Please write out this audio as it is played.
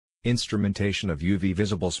Instrumentation of UV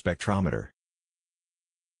Visible spectrometer.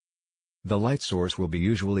 The light source will be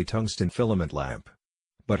usually tungsten filament lamp,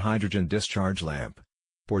 but hydrogen discharge lamp,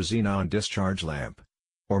 or xenon discharge lamp,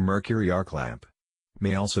 or mercury arc lamp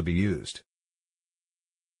may also be used.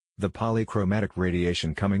 The polychromatic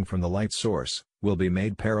radiation coming from the light source will be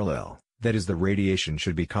made parallel, that is, the radiation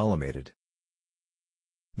should be collimated.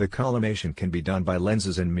 The collimation can be done by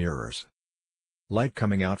lenses and mirrors. Light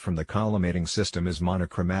coming out from the collimating system is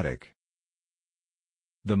monochromatic.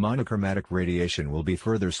 The monochromatic radiation will be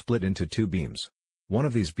further split into two beams. One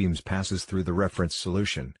of these beams passes through the reference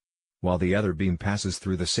solution, while the other beam passes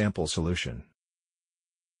through the sample solution.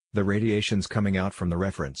 The radiations coming out from the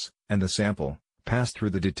reference and the sample pass through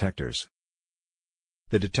the detectors.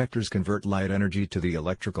 The detectors convert light energy to the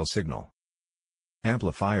electrical signal.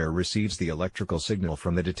 Amplifier receives the electrical signal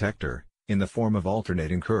from the detector in the form of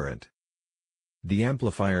alternating current. The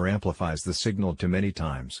amplifier amplifies the signal to many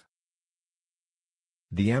times.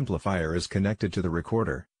 The amplifier is connected to the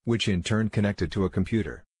recorder, which in turn connected to a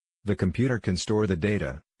computer. The computer can store the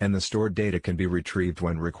data, and the stored data can be retrieved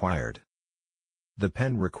when required. The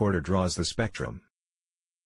pen recorder draws the spectrum.